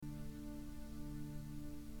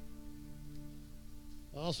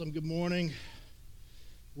Awesome. Good morning.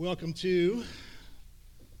 Welcome to,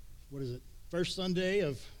 first Sunday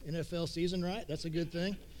of NFL season, right? That's a good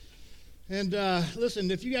thing. And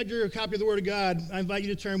listen, if you got your copy of the Word of God, I invite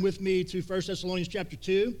you to turn with me to 1 Thessalonians chapter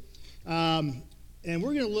 2. And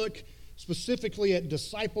we're going to look specifically at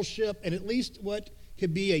discipleship and at least what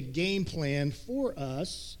could be a game plan for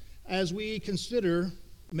us as we consider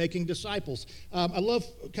making disciples. I love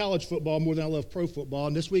college football more than I love pro football,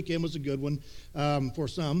 and this weekend was a good one for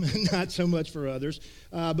some, not so much for others.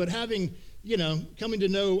 But coming to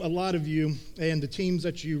know a lot of you and the teams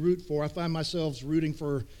that you root for, I find myself rooting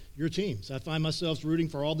for your teams. I find myself rooting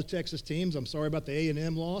for all the Texas teams. I'm sorry about the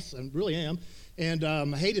A&M loss. I really am. And I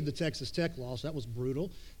hated the Texas Tech loss. That was brutal.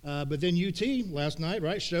 But then UT last night,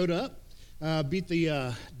 right, showed up, beat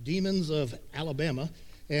the Demons of Alabama.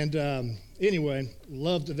 And anyway,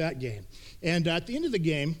 loved that game. And at the end of the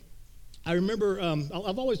game, I remember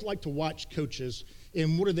I've always liked to watch coaches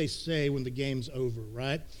and what do they say when the game's over,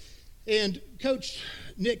 right? And Coach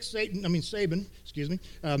Saban, excuse me,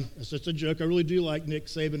 it's just a joke. I really do like Nick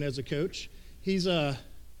Saban as a coach. He's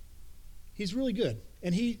really good.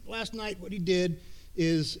 And last night what he did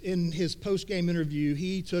is in his post-game interview,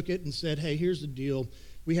 he took it and said, hey, here's the deal.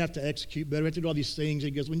 We have to execute better. We have to do all these things.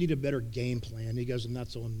 He goes, we need a better game plan. He goes, and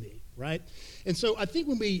that's on me, right? And so I think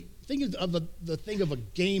when we think of the thing of a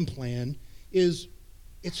game plan is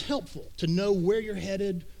it's helpful to know where you're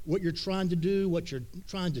headed, what you're trying to do, what you're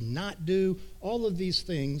trying to not do. All of these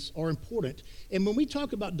things are important. And when we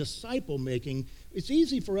talk about disciple making, it's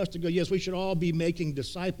easy for us to go, yes, we should all be making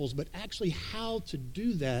disciples, but actually how to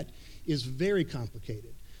do that is very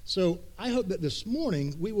complicated. So I hope that this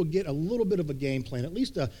morning we will get a little bit of a game plan, at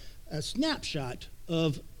least a snapshot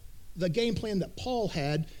of the game plan that Paul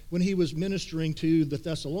had when he was ministering to the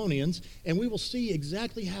Thessalonians, and we will see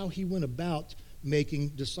exactly how he went about making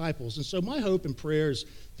disciples. And so my hope and prayer is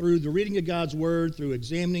through the reading of God's Word, through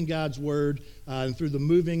examining God's Word, and through the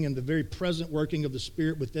moving and the very present working of the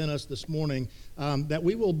Spirit within us this morning, that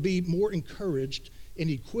we will be more encouraged and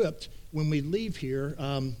equipped when we leave here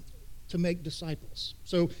to make disciples.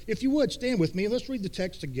 So if you would, stand with me. Let's read the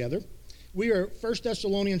text together. We are 1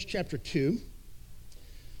 Thessalonians chapter 2,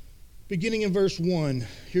 beginning in verse 1.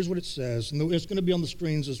 Here's what it says, and it's going to be on the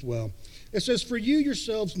screens as well. It says, "For you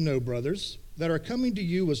yourselves know, brothers, that our coming to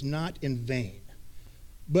you was not in vain.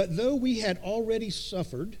 But though we had already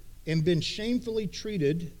suffered and been shamefully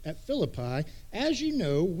treated at Philippi, as you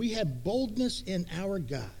know, we had boldness in our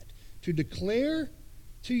God to declare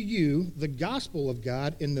to you the gospel of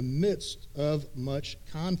God in the midst of much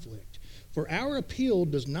conflict. For our appeal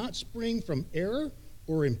does not spring from error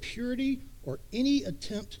or impurity or any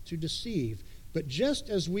attempt to deceive, but just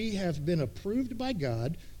as we have been approved by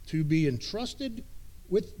God to be entrusted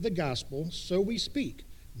with the gospel, so we speak,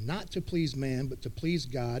 not to please man, but to please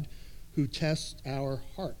God, who tests our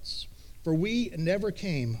hearts. For we never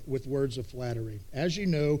came with words of flattery, as you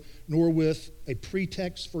know, nor with a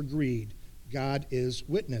pretext for greed. God is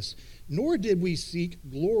witness. Nor did we seek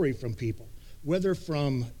glory from people, whether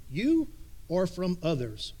from you or from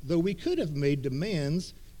others, though we could have made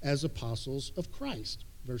demands as apostles of Christ."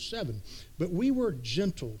 Verse 7, "But we were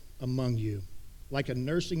gentle among you, like a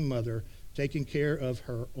nursing mother taking care of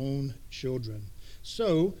her own children.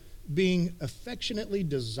 So, being affectionately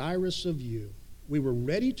desirous of you, we were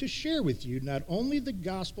ready to share with you not only the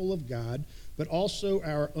gospel of God, but also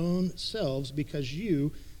our own selves, because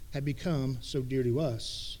you had become so dear to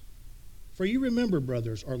us. For you remember,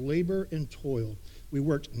 brothers, our labor and toil. We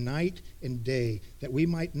worked night and day, that we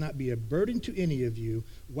might not be a burden to any of you,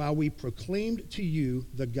 while we proclaimed to you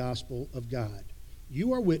the gospel of God.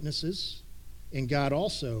 You are witnesses, and God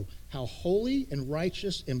also, how holy and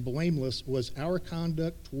righteous and blameless was our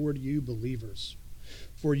conduct toward you believers.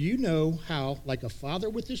 For you know how, like a father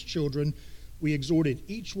with his children, we exhorted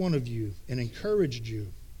each one of you and encouraged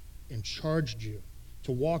you and charged you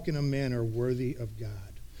to walk in a manner worthy of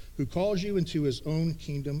God, who calls you into his own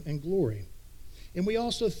kingdom and glory. And we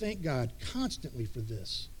also thank God constantly for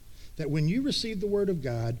this, that when you received the word of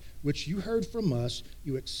God, which you heard from us,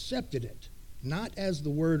 you accepted it, not as the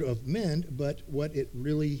word of men, but what it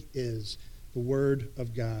really is, the word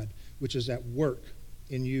of God, which is at work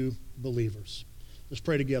in you believers." Let's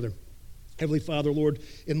pray together. Heavenly Father, Lord,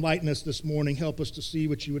 enlighten us this morning. Help us to see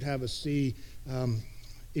what you would have us see.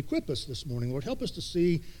 Equip us this morning, Lord. Help us to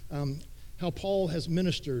see how Paul has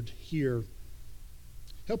ministered here.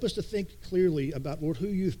 Help us to think clearly about, Lord, who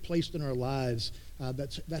you've placed in our lives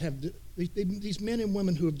that have these men and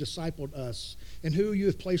women who have discipled us, and who you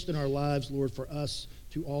have placed in our lives, Lord, for us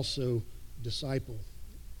to also disciple.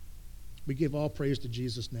 We give all praise to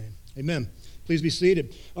Jesus' name. Amen. Please be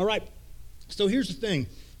seated. All right. So here's the thing,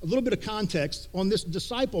 a little bit of context on this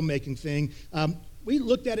disciple-making thing. We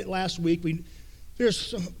looked at it last week.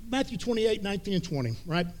 There's Matthew 28, 19, and 20,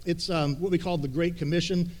 right? It's what we call the Great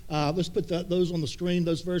Commission. Let's put those on the screen,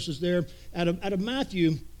 those verses there. Out of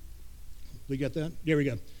Matthew, we got that? There we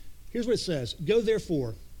go. Here's what it says. Go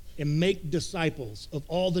therefore and make disciples of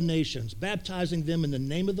all the nations, baptizing them in the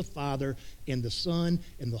name of the Father and the Son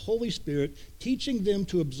and the Holy Spirit, teaching them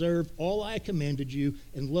to observe all I commanded you,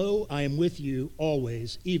 and lo, I am with you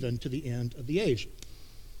always, even to the end of the age.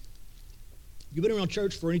 You've been around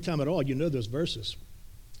church for any time at all, you know those verses.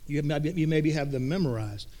 You maybe have them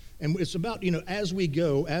memorized. And it's about, as we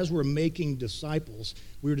go, as we're making disciples,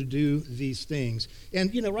 we're to do these things.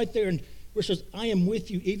 And, right there in where it says, I am with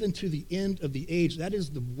you even to the end of the age, that is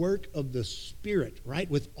the work of the Spirit, right,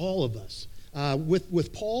 with all of us.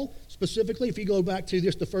 With Paul, specifically, if you go back to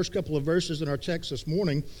just the first couple of verses in our text this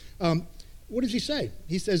morning, what does he say?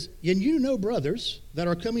 He says, and you know, brothers, that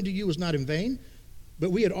our coming to you was not in vain,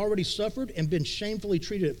 but we had already suffered and been shamefully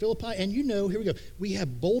treated at Philippi. And here we go, we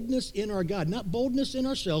have boldness in our God, not boldness in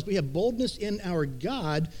ourselves. We have boldness in our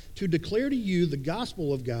God to declare to you the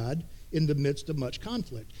gospel of God in the midst of much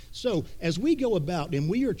conflict. So as we go about, and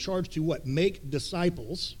we are charged to what? Make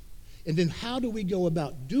disciples. And then how do we go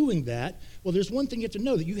about doing that? Well, there's one thing you have to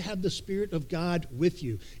know, that you have the Spirit of God with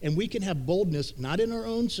you. And we can have boldness, not in our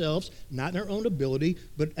own selves, not in our own ability,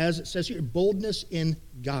 but as it says here, boldness in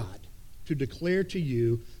God, to declare to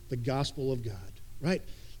you the gospel of God, right?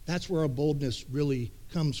 That's where our boldness really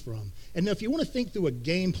comes from. And now if you want to think through a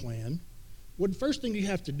game plan, the first thing you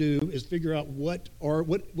have to do is figure out what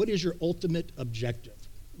is your ultimate objective.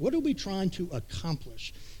 What are we trying to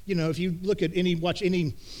accomplish? If you look at watch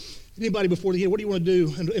anybody before the game, what do you want to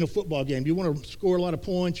do in a football game? Do you want to score a lot of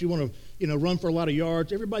points? You want to run for a lot of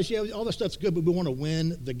yards? Everybody's, all that stuff's good, but we want to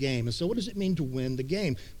win the game. And so what does it mean to win the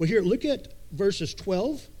game? Well, here, look at verses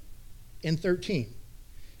 12 and 13.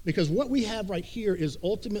 Because what we have right here is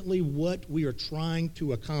ultimately what we are trying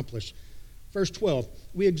to accomplish. Verse 12,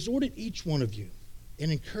 we exhorted each one of you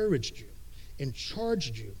and encouraged you and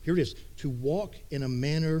charged you, here it is, to walk in a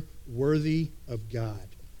manner worthy of God,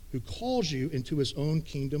 who calls you into his own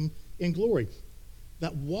kingdom and glory.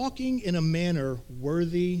 That walking in a manner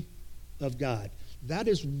worthy of God, that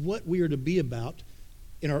is what we are to be about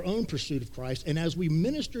in our own pursuit of Christ. And as we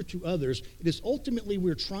minister to others, it is ultimately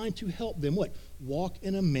we're trying to help them, what? Walk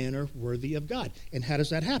in a manner worthy of God. And how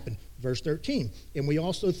does that happen? Verse 13, and we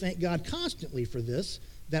also thank God constantly for this,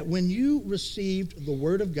 that when you received the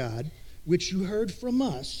word of God, which you heard from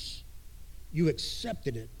us, you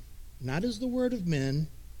accepted it, not as the word of men,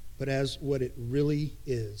 but as what it really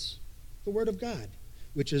is, the word of God,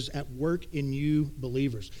 which is at work in you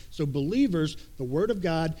believers. So believers, the word of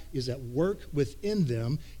God is at work within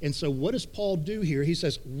them. And so what does Paul do here? He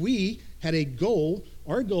says, we had a goal.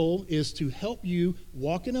 Our goal is to help you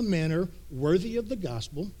walk in a manner worthy of the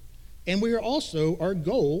gospel. And we are also, our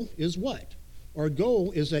goal is what? Our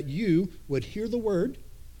goal is that you would hear the word.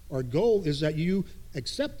 Our goal is that you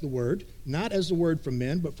accept the word, not as the word from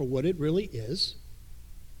men, but for what it really is,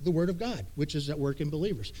 the word of God, which is at work in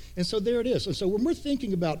believers. And so there it is. And so when we're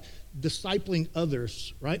thinking about discipling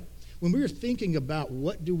others, right? When we're thinking about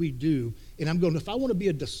what do we do, and I'm going, if I want to be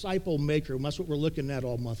a disciple maker, and that's what we're looking at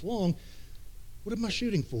all month long, what am I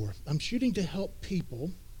shooting for? I'm shooting to help people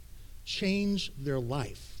change their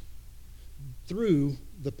life through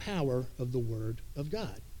the power of the word of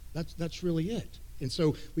God. That's really it. And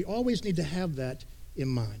so we always need to have that in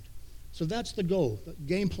mind. So that's the goal. The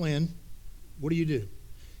game plan, what do you do?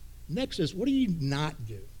 Next is, what do you not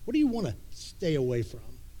do? What do you want to stay away from,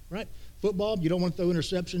 right? Football, you don't want to throw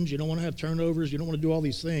interceptions. You don't want to have turnovers. You don't want to do all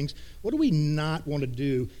these things. What do we not want to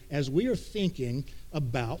do as we are thinking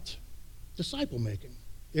about disciple making?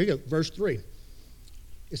 There you go, verse 3.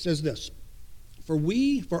 It says this,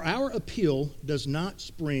 for our appeal does not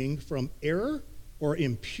spring from error or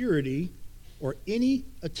impurity or any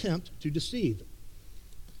attempt to deceive.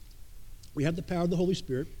 We have the power of the Holy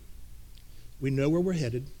Spirit. We know where we're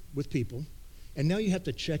headed with people. And now you have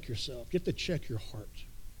to check yourself. You have to check your heart.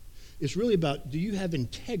 It's really about, do you have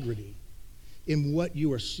integrity in what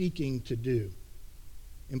you are seeking to do?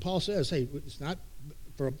 And Paul says, hey, it's not,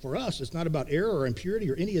 for us, it's not about error or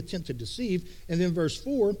impurity or any attempt to deceive. And then verse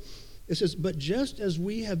 4, it says, but just as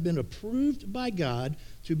we have been approved by God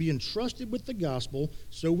to be entrusted with the gospel,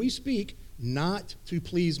 so we speak, not to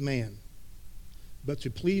please man, but to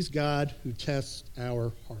please God who tests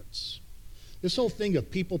our hearts. This whole thing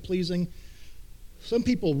of people pleasing, some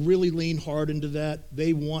people really lean hard into that.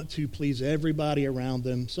 They want to please everybody around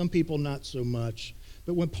them. Some people not so much.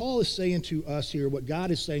 But when Paul is saying to us here, what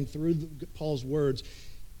God is saying through Paul's words,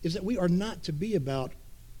 is that we are not to be about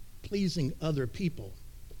pleasing other people,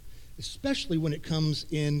 especially when it comes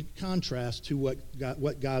in contrast to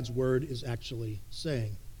what God's word is actually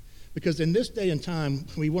saying. Because in this day and time,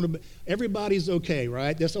 we want to. Everybody's okay,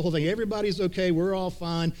 right? That's the whole thing. Everybody's okay. We're all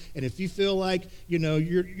fine. And if you feel like you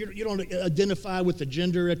don't identify with the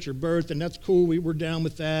gender at your birth, and that's cool. We're down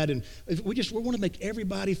with that. And we want to make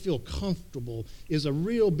everybody feel comfortable. Is a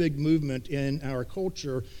real big movement in our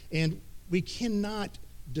culture, and we cannot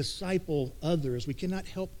disciple others. We cannot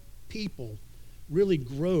help people really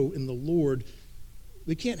grow in the Lord.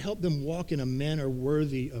 We can't help them walk in a manner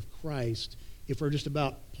worthy of Christ if we're just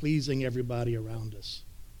about pleasing everybody around us.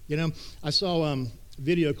 I saw a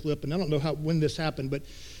video clip, and I don't know when this happened, but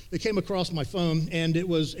it came across my phone, and it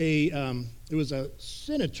was a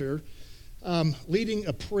senator leading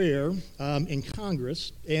a prayer in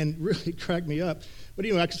Congress, and really cracked me up. But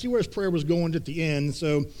anyway, I could see where his prayer was going at the end.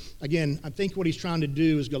 So again, I think what he's trying to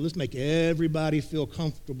do is go, let's make everybody feel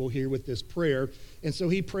comfortable here with this prayer. And so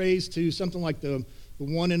he prays to something like the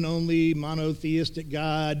one and only monotheistic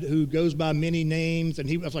God who goes by many names. And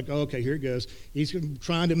I was like, oh, okay, here it goes. He's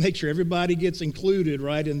trying to make sure everybody gets included,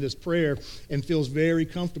 right, in this prayer and feels very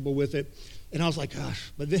comfortable with it. And I was like,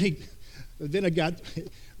 gosh. But then I got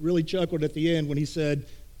really chuckled at the end when he said,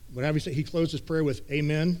 he closed his prayer with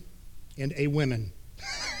amen and a women.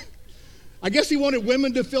 I guess he wanted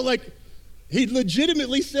women to feel like he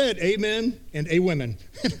legitimately said amen and a women.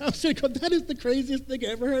 And I was like, that is the craziest thing I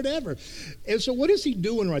ever heard ever. And so what is he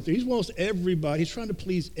doing right there? He's almost everybody. He's trying to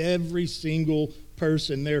please every single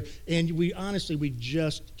person there. And we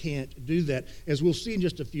just can't do that. As we'll see in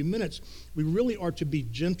just a few minutes, we really are to be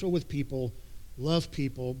gentle with people, love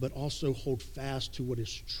people, but also hold fast to what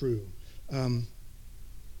is true.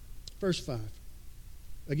 Verse 5.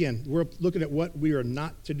 Again, we're looking at what we are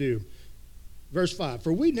not to do. Verse 5,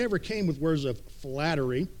 for we never came with words of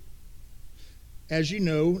flattery, as you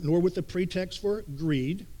know, nor with the pretext for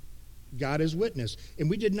greed. God is witness. And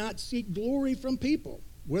we did not seek glory from people,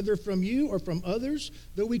 whether from you or from others,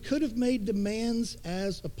 though we could have made demands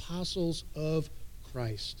as apostles of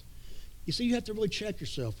Christ. You see, you have to really check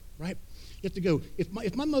yourself, right? You have to go,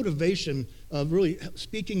 if my motivation of really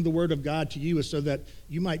speaking the word of God to you is so that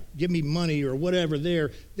you might give me money or whatever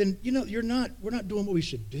there, then, we're not doing what we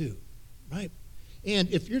should do, right?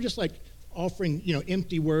 And if you're just like offering,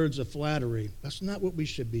 empty words of flattery, that's not what we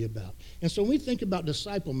should be about. And so when we think about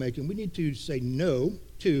disciple making, we need to say no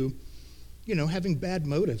to, having bad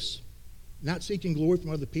motives, not seeking glory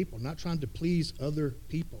from other people, not trying to please other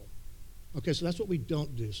people. Okay, so that's what we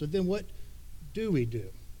don't do. So then what do we do?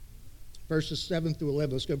 Verses 7 through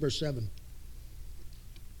 11. Let's go verse 7.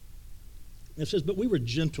 It says, but we were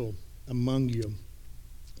gentle among you,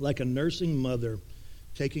 like a nursing mother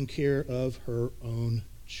taking care of her own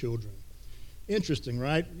children. Interesting,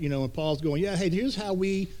 right? When Paul's going, hey, here's how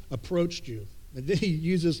we approached you. And then he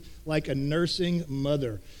uses like a nursing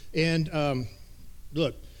mother. And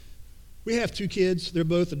look, we have 2 kids. They're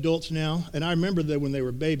both adults now. And I remember that when they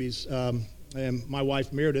were babies, and my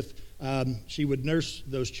wife, Meredith, she would nurse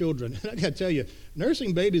those children. And I got to tell you,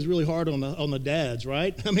 nursing babies is really hard on the dads,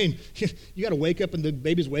 right? I mean, you got to wake up, and the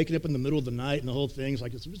baby's waking up in the middle of the night, and the whole thing's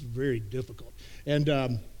like, it's just very difficult.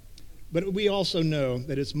 And but we also know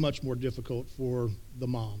that it's much more difficult for the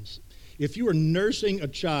moms. If you are nursing a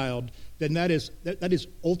child, then that is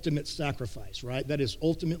ultimate sacrifice, right? That is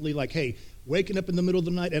ultimately like, hey, waking up in the middle of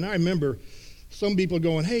the night. And I remember some people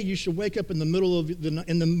going, hey, you should wake up in the middle of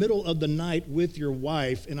the night with your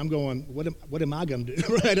wife. And I'm going, what am I going to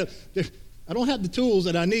do, right? I don't have the tools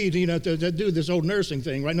that I need, to do this whole nursing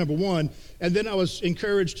thing, right? Number one. And then I was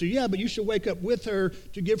encouraged to, but you should wake up with her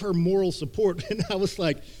to give her moral support. And I was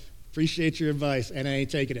like, appreciate your advice, and I ain't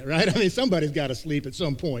taking it, right? I mean, somebody's got to sleep at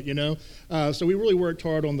some point, So we really worked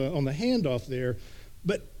hard on the handoff there.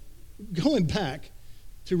 But going back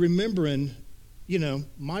to remembering,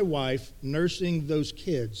 my wife nursing those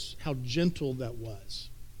kids, how gentle that was.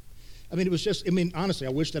 I mean, it was just, honestly,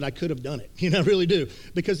 I wish that I could have done it. I really do.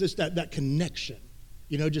 Because it's that connection,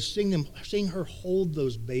 just seeing her hold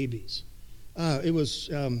those babies.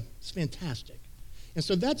 It's fantastic. And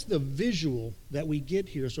so that's the visual that we get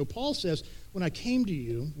here. So Paul says, when I came to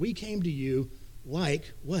you, we came to you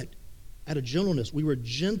like what? Out of gentleness. We were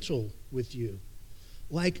gentle with you.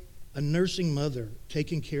 Like a nursing mother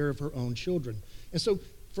taking care of her own children. And so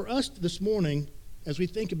for us this morning, as we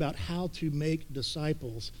think about how to make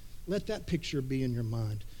disciples, let that picture be in your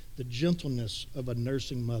mind. The gentleness of a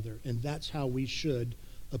nursing mother. And that's how we should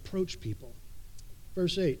approach people.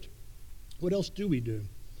 Verse 8. What else do we do?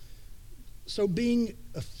 So being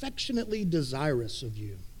affectionately desirous of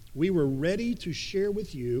you, we were ready to share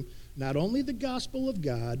with you not only the gospel of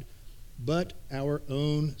God, but our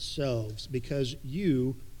own selves, because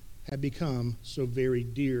you have become so very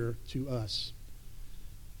dear to us.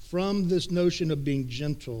 From this notion of being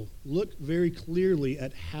gentle, look very clearly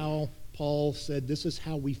at how Paul said, this is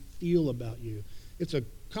how we feel about you. It's a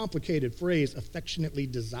complicated phrase, affectionately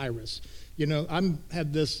desirous. You know,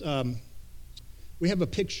 we have a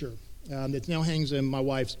picture that now hangs in my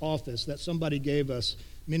wife's office that somebody gave us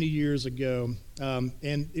many years ago,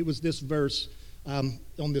 and it was this verse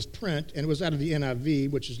on this print, and it was out of the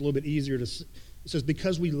NIV, which is a little bit easier to see. It says,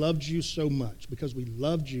 because we loved you so much,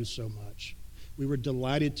 we were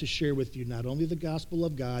delighted to share with you not only the gospel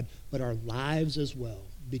of God, but our lives as well,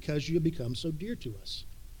 because you have become so dear to us.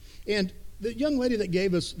 And the young lady that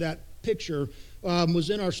gave us that picture was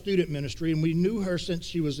in our student ministry, and we knew her since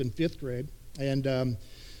she was in 5th grade. And a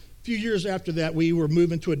few years after that, we were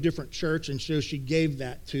moving to a different church, and so she gave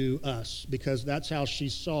that to us because that's how she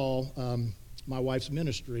saw my wife's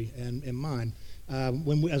ministry and mine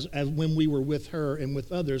when we were with her and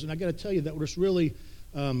with others. And I got to tell you, that was really,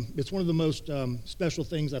 it's one of the most special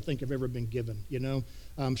things I think I've ever been given, you know.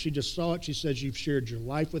 She just saw it. She says, you've shared your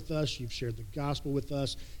life with us. You've shared the gospel with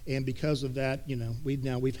us. And because of that, you know,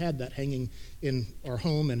 we've had that hanging in our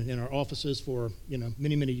home and in our offices for, you know,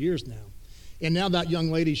 many, many years now. And now that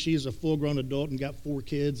young lady, she's a full-grown adult and got 4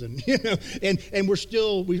 kids, and you know, and we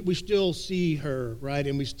still see her, right?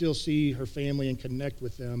 And we still see her family and connect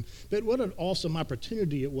with them. But what an awesome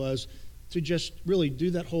opportunity it was to just really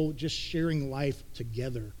do that whole just sharing life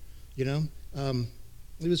together, you know.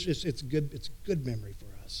 It's good memory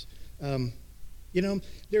for us. You know,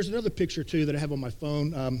 there's another picture too that I have on my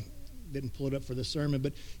phone. Didn't pull it up for the sermon,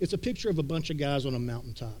 but it's a picture of a bunch of guys on a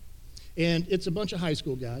mountaintop, and it's a bunch of high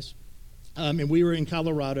school guys. And we were in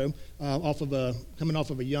Colorado, coming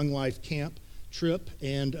off of a Young Life camp trip,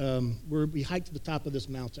 and we hiked to the top of this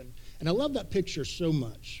mountain. And I love that picture so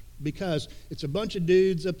much because it's a bunch of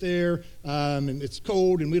dudes up there, and it's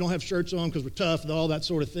cold, and we don't have shirts on because we're tough and all that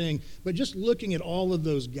sort of thing. But just looking at all of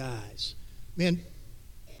those guys, man,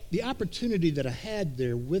 the opportunity that I had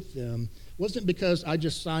there with them wasn't because I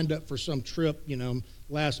just signed up for some trip, you know,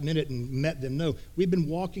 last minute and met them. No, we've been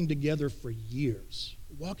walking together for years.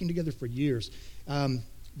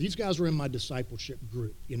 These guys were in my discipleship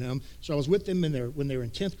group, you know. So I was with them when they were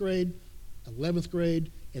in 10th grade, 11th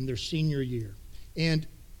grade, and their senior year. And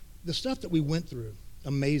the stuff that we went through,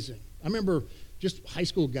 amazing. I remember just high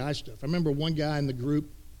school guy stuff. I remember one guy in the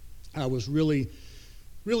group was really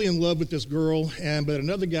in love with this girl, but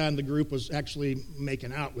another guy in the group was actually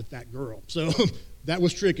making out with that girl. So that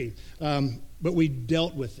was tricky. But we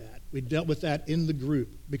dealt with that. We dealt with that in the group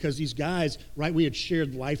because these guys, right, we had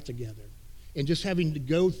shared life together. And just having to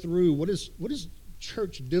go through what does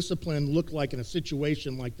church discipline look like in a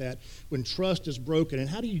situation like that when trust is broken, and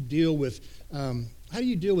how do you deal with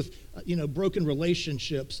broken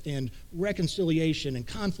relationships and reconciliation and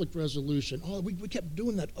conflict resolution? Oh, we kept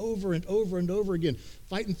doing that over and over and over again,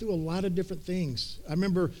 fighting through a lot of different things. I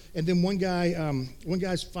remember, and then one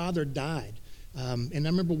guy's father died. And I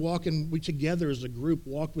remember we together as a group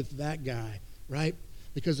walked with that guy, right?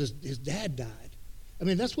 Because his dad died. I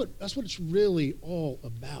mean, that's what it's really all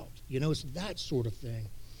about. You know, it's that sort of thing.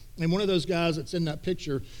 And one of those guys that's in that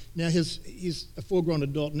picture, now he's a full-grown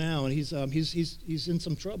adult now, and he's in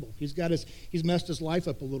some trouble. He's messed his life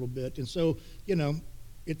up a little bit. And so, you know,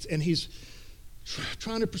 he's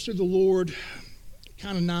trying to pursue the Lord,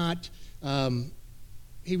 kind of not.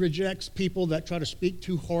 He rejects people that try to speak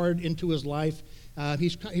too hard into his life.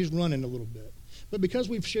 He's running a little bit. But because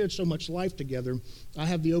we've shared so much life together, I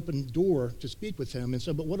have the open door to speak with him. And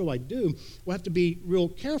so, but what do I do? Well, I have to be real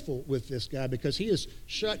careful with this guy because he has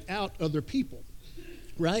shut out other people,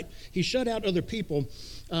 right? He shut out other people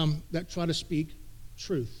that try to speak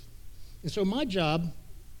truth. And so my job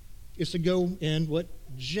is to go in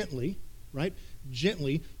gently, right?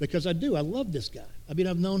 Gently, because I love this guy. I mean,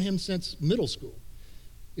 I've known him since middle school.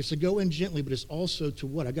 It's to go in gently, but it's also to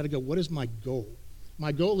what? I got to go, what is my goal?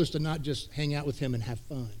 My goal is to not just hang out with him and have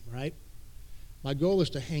fun, right? My goal is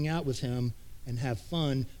to hang out with him and have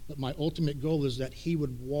fun, but my ultimate goal is that he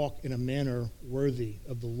would walk in a manner worthy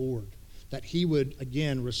of the Lord, that he would,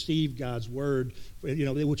 again, receive God's word, you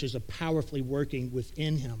know, which is a powerfully working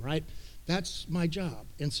within him, right? That's my job.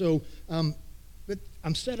 And so but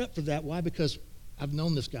I'm set up for that. Why? Because I've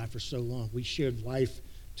known this guy for so long. We shared life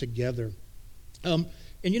together. And,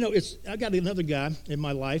 you know, I got another guy in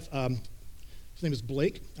my life. His name is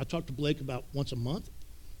Blake. I talk to Blake about once a month.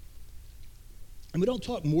 And we don't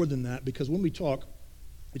talk more than that because when we talk,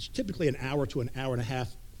 it's typically an hour to an hour and a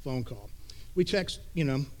half phone call. We text, you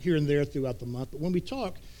know, here and there throughout the month. But when we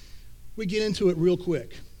talk, we get into it real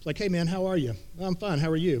quick. It's like, hey, man, how are you? I'm fine. How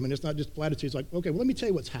are you? I mean, it's not just platitudes. Like, okay, well, let me tell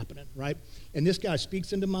you what's happening, right? And this guy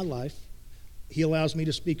speaks into my life. He allows me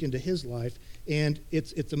to speak into his life, and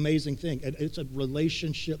it's an amazing thing. It's a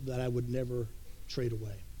relationship that I would never trade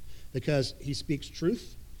away because he speaks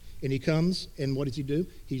truth, and he comes, and what does he do?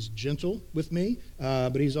 He's gentle with me,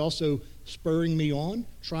 but he's also spurring me on,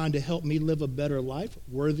 trying to help me live a better life,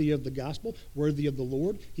 worthy of the gospel, worthy of the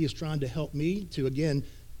Lord. He is trying to help me to, again,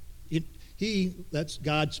 he lets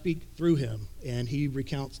God speak through him, and he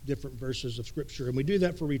recounts different verses of Scripture, and we do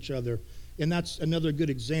that for each other. And that's another good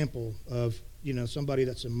example of, somebody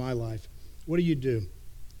that's in my life. What do?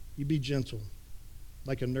 You be gentle,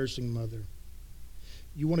 like a nursing mother.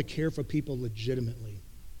 You want to care for people legitimately.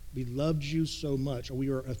 We loved you so much, or we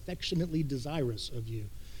are affectionately desirous of you.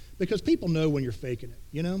 Because people know when you're faking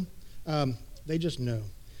it, they just know.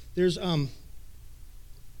 There's, you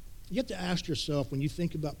have to ask yourself when you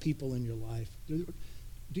think about people in your life, do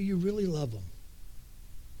you really love them?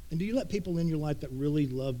 And do you let people in your life that really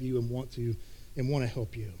love you and want to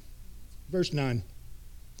help you? Verse 9,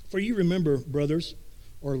 for you remember, brothers,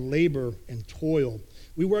 our labor and toil.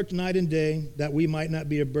 We worked night and day that we might not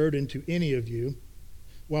be a burden to any of you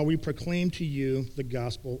while we proclaim to you the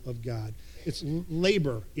gospel of God. It's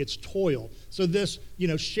labor, it's toil. So this,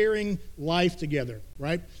 sharing life together,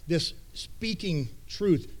 right? This speaking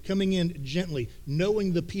truth, coming in gently,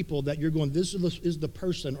 knowing the people that you're going, this is the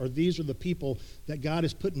person, or these are the people that God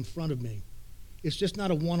has put in front of me. It's just not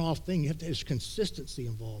a one-off thing. There's consistency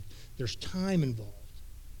involved. There's time involved.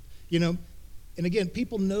 And again,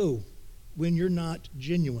 people know when you're not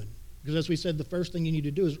genuine. Because as we said, the first thing you need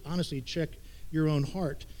to do is honestly check your own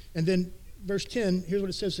heart. And then verse 10, here's what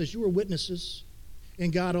it says. It says, you are witnesses,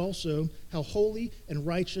 and God also, how holy and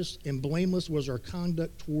righteous and blameless was our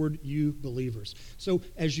conduct toward you believers. So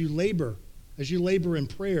as you labor in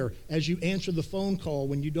prayer, as you answer the phone call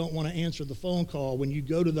when you don't want to answer the phone call, when you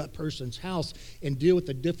go to that person's house and deal with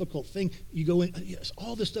a difficult thing, you go in, yes,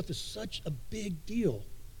 all this stuff is such a big deal.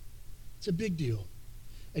 It's a big deal.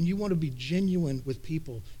 And you want to be genuine with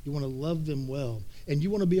people. You want to love them well. And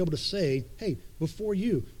you want to be able to say, hey, before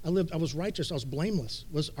you, I was righteous, I was blameless,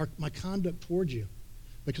 was my conduct towards you.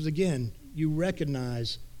 Because again, you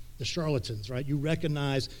recognize the charlatans, right? You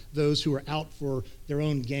recognize those who are out for their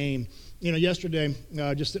own gain. Yesterday,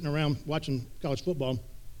 just sitting around watching college football,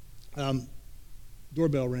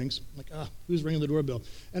 doorbell rings. I'm like, who's ringing the doorbell?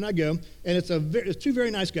 And I go, and it's two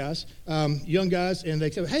very nice guys, young guys, and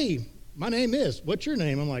they say, hey, my name is, what's your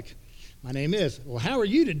name? I'm like, my name is, well, how are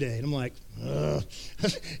you today? And I'm like,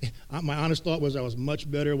 my honest thought was I was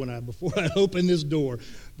much better before I opened this door,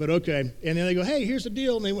 but okay. And then they go, hey, here's the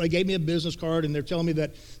deal. And they gave me a business card, and they're telling me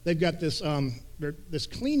that they've got this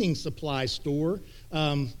cleaning supply store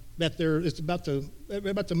that they're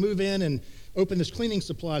about to move in and open this cleaning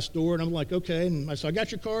supply store. And I'm like, okay. And so I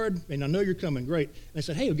got your card, and I know you're coming. Great. And they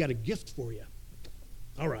said, hey, we've got a gift for you.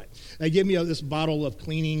 All right. They give me this bottle of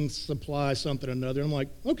cleaning supply, something or another. I'm like,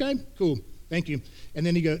 okay, cool, thank you. And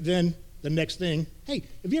then then the next thing, hey,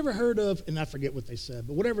 have you ever heard of, and I forget what they said,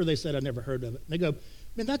 but whatever they said, I never heard of it. And they go,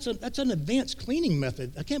 man, that's an advanced cleaning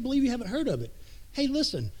method. I can't believe you haven't heard of it. Hey,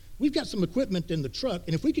 listen, we've got some equipment in the truck,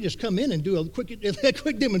 and if we could just come in and do a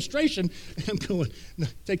quick demonstration, I'm going, no,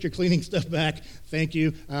 take your cleaning stuff back, thank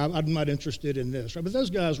you, I'm not interested in this. Right? But those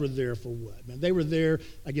guys were there for what, man? They were there,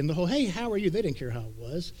 again, the whole, hey, how are you? They didn't care how it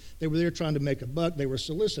was. They were there trying to make a buck. They were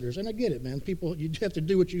solicitors, and I get it, man. People, you have to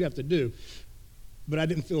do what you have to do. But I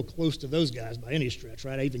didn't feel close to those guys by any stretch,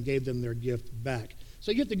 right? I even gave them their gift back.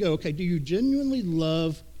 So you have to go, okay, do you genuinely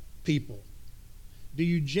love people? Do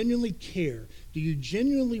you genuinely care? Do you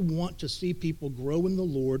genuinely want to see people grow in the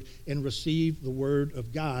Lord and receive the word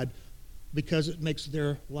of God because it makes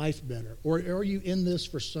their life better? Or are you in this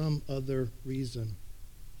for some other reason?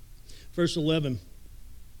 Verse 11,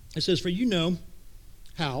 it says, for you know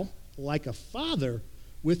how, like a father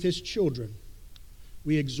with his children,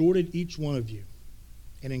 we exhorted each one of you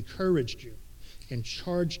and encouraged you and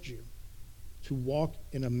charged you to walk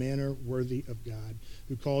in a manner worthy of God,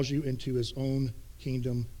 who calls you into his own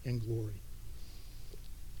kingdom and glory.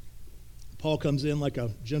 Paul comes in like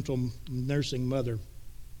a gentle nursing mother,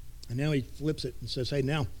 and now he flips it and says, hey,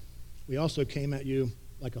 now, we also came at you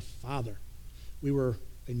like a father. We were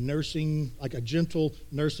like a gentle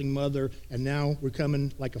nursing mother, and now we're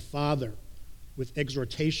coming like a father with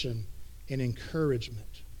exhortation and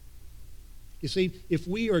encouragement. You see, if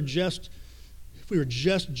we are just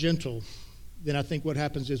gentle, then I think what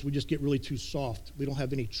happens is we just get really too soft. We don't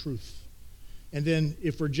have any truth. And then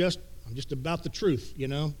if I'm just about the truth,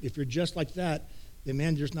 if you're just like that, then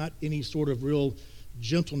man, there's not any sort of real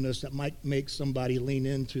gentleness that might make somebody lean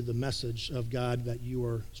into the message of God that you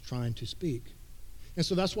are trying to speak. And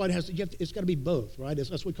so that's why it's got to be both, right? That's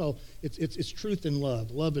what we call it's truth and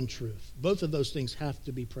love and truth. Both of those things have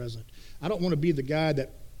to be present. I don't want to be the guy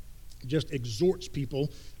that just exhorts people.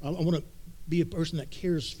 I want to be a person that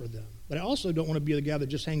cares for them. But I also don't want to be the guy that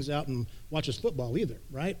just hangs out and watches football either,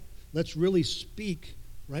 right? Let's really speak,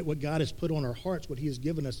 right, what God has put on our hearts, what he has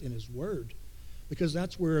given us in his word. Because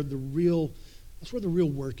that's where the real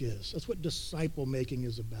work is. That's what disciple making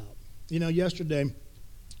is about. Yesterday,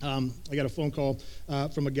 I got a phone call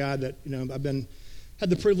from a guy that I've had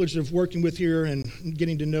the privilege of working with here and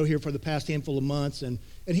getting to know here for the past handful of months, and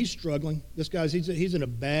he's struggling. This guy's he's in a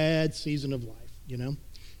bad season of life,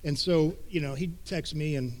 and so he texts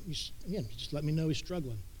me and just let me know he's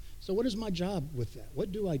struggling. So what is my job with that?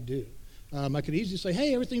 What do I do? I could easily say,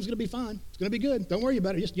 hey, everything's going to be fine. It's going to be good. Don't worry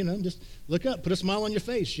about it. Just look up, put a smile on your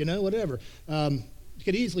face, whatever. You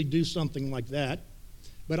could easily do something like that.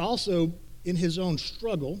 But also, in his own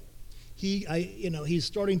struggle, he's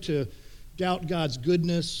starting to doubt God's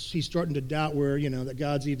goodness. He's starting to doubt where, that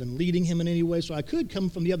God's even leading him in any way. So I could come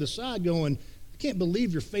from the other side going, I can't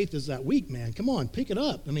believe your faith is that weak, man. Come on, pick it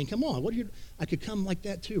up. I mean, come on. I could come like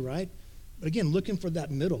that too, right? But again, looking for that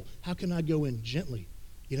middle. How can I go in gently?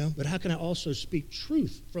 But how can I also speak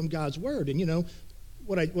truth from God's word? And,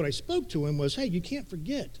 what I spoke to him was, hey, you can't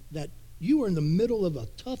forget that you are in the middle of a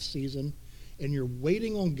tough season and you're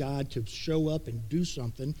waiting on God to show up and do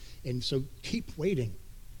something. And so keep waiting.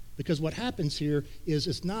 Because what happens here is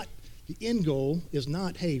it's not, the end goal is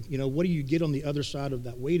not, hey, what do you get on the other side of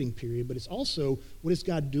that waiting period? But it's also, what is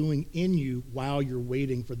God doing in you while you're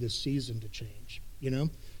waiting for this season to change? And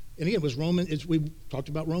again, it was we talked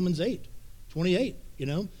about Romans 8:28.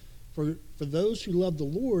 For those who love the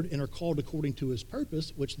Lord and are called according to his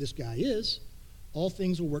purpose, which this guy is, all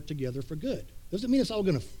things will work together for good. Doesn't mean it's all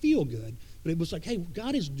going to feel good, but it was like, hey,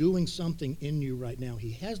 God is doing something in you right now.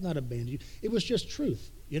 He has not abandoned you. It was just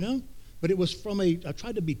truth, But it was I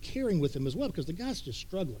tried to be caring with him as well because the guy's just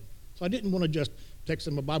struggling. So I didn't want to just text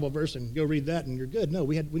him a Bible verse and go read that and you're good. No,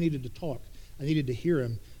 we needed to talk. I needed to hear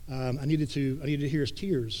him. I needed to hear his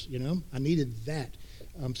tears, I needed that.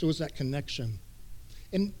 So it's that connection.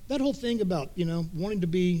 And that whole thing about, wanting to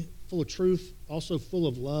be full of truth, also full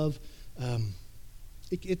of love,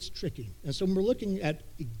 it's tricky. And so when we're looking at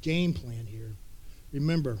a game plan here,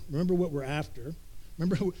 remember what we're after.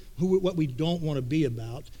 Remember what we don't want to be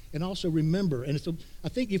about. And also remember, and so I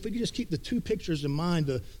think if we could just keep the two pictures in mind,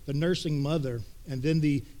 the nursing mother and then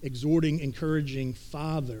the exhorting, encouraging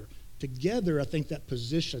father, together, I think that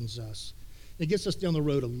positions us. It gets us down the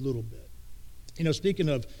road a little bit. Speaking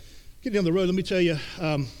of getting down the road, let me tell you,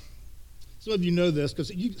 some of you know this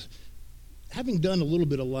because having done a little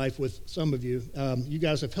bit of life with some of you, you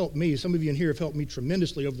guys have helped me. Some of you in here have helped me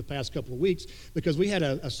tremendously over the past couple of weeks because we had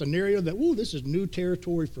a scenario that, this is new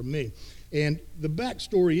territory for me. And the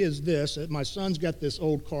backstory is this. My son's got this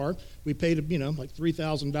old car. We paid, like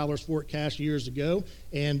 $3,000 for it cash years ago.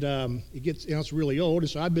 And it's really old. And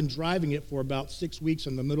so I've been driving it for about 6 weeks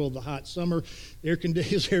in the middle of the hot summer.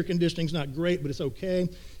 His air conditioning's not great, but it's okay.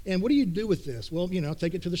 And what do you do with this? Well,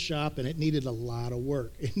 take it to the shop, and it needed a lot of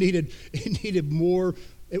work. It needed more.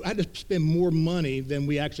 I had to spend more money than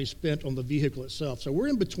we actually spent on the vehicle itself. So we're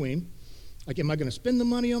in between. Like, am I going to spend the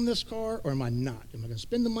money on this car or am I not? Am I going to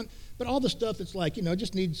spend the money? But all the stuff that's like,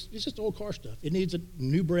 it's just old car stuff. It needs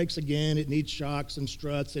new brakes again. It needs shocks and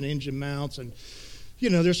struts and engine mounts. And,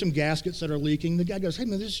 there's some gaskets that are leaking. The guy goes, hey,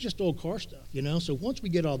 man, this is just old car stuff, So once we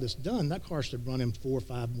get all this done, that car should run him 4 or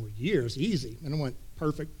 5 more years, easy. And I went,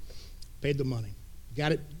 perfect. Paid the money.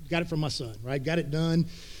 Got it from my son, right? Got it done.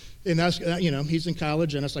 And that's, he's in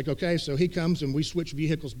college, and it's like, okay, so he comes and we switch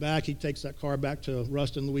vehicles back. He takes that car back to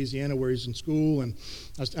Ruston, Louisiana, where he's in school. And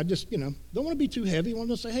I just, don't want to be too heavy. I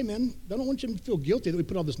want to say, hey, man, I don't want you to feel guilty that we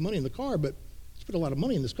put all this money in the car, but let's put a lot of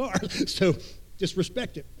money in this car. So just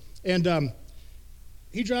respect it. And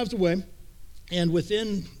he drives away, and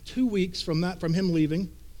within 2 weeks from him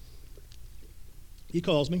leaving, he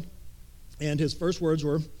calls me, and his first words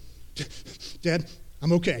were, Dad,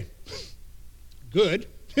 I'm okay. Good.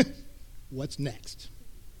 What's next?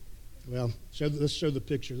 Well, let's show the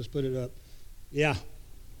picture. Let's put it up. Yeah.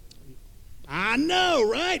 I know,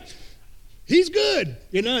 right? He's good.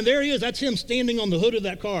 And there he is. That's him standing on the hood of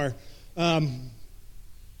that car.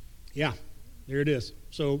 Yeah, there it is.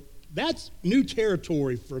 So that's new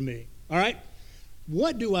territory for me. All right?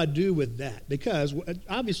 What do I do with that? Because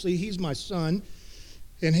obviously he's my son.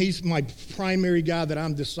 And he's my primary guy that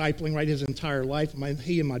I'm discipling, right, his entire life.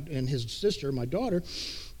 He and his sister, my daughter.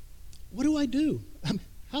 What do I do?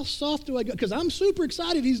 How soft do I go? Because I'm super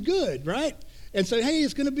excited he's good, right? and say, hey,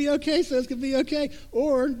 it's going to be okay, so it's going to be okay?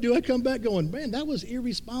 Or do I come back going, man, that was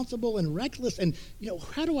irresponsible and reckless, and,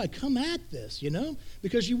 how do I come at this,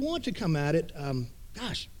 Because you want to come at it,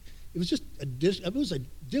 it was just it was a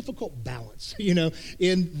difficult balance,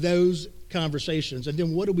 in those conversations. And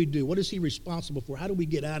then what do we do? What is he responsible for? How do we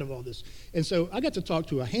get out of all this? And so I got to talk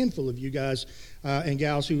to a handful of you guys and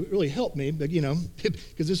gals who really helped me, but,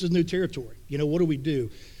 because this is new territory. What do we do?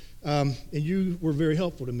 And you were very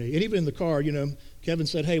helpful to me. And even in the car, Kevin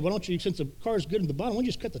said, hey, why don't you, since the car's good in the bottom, why don't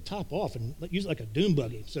you just cut the top off and use it like a dune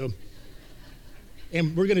buggy?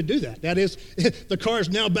 And we're going to do that. That is, the car is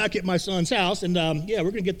now back at my son's house, and we're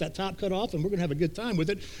going to get that top cut off, and we're going to have a good time with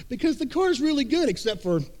it because the car is really good, except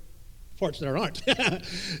for parts that aren't.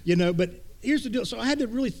 But here's the deal. So I had to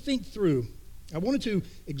really think through. I wanted to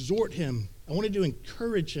exhort him. I wanted to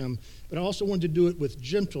encourage him, but I also wanted to do it with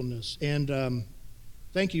gentleness. And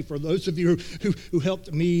thank you for those of you who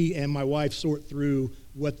helped me and my wife sort through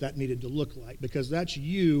what that needed to look like, because that's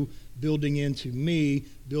you building into me,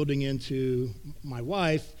 building into my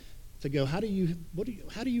wife to go, how do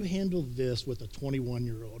you handle this with a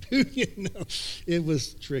 21-year-old? It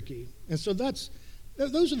was tricky. And so those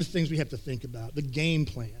are the things we have to think about, the game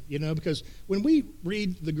plan, because when we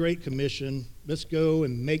read the Great Commission, let's go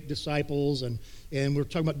and make disciples, and we're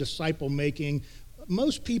talking about disciple making.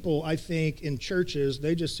 Most people, I think, in churches,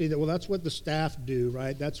 they just see that, well, that's what the staff do,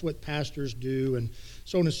 right? That's what pastors do, and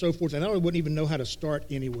so on and so forth. And I wouldn't even know how to start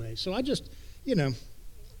anyway. So I just,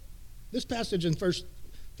 this passage in 1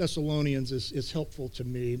 Thessalonians is helpful to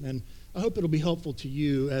me, and I hope it'll be helpful to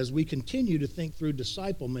you as we continue to think through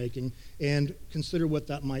disciple making and consider what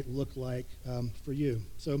that might look like for you.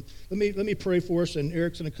 So let me pray for us, and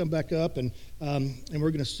Eric's going to come back up, and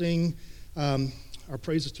we're going to sing our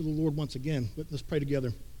praises to the Lord once again. Let's pray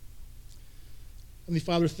together. Heavenly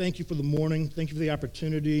Father, thank you for the morning. Thank you for the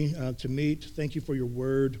opportunity to meet. Thank you for your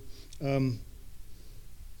word.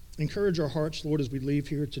 Encourage our hearts, Lord, as we leave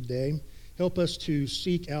here today. Help us to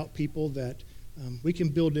seek out people that we can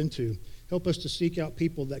build into. Help us to seek out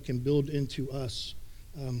people that can build into us.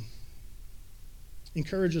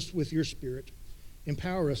 Encourage us with your Spirit.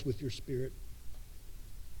 Empower us with your Spirit.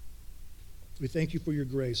 We thank you for your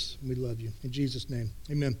grace, and we love you. In Jesus' name,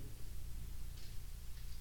 amen.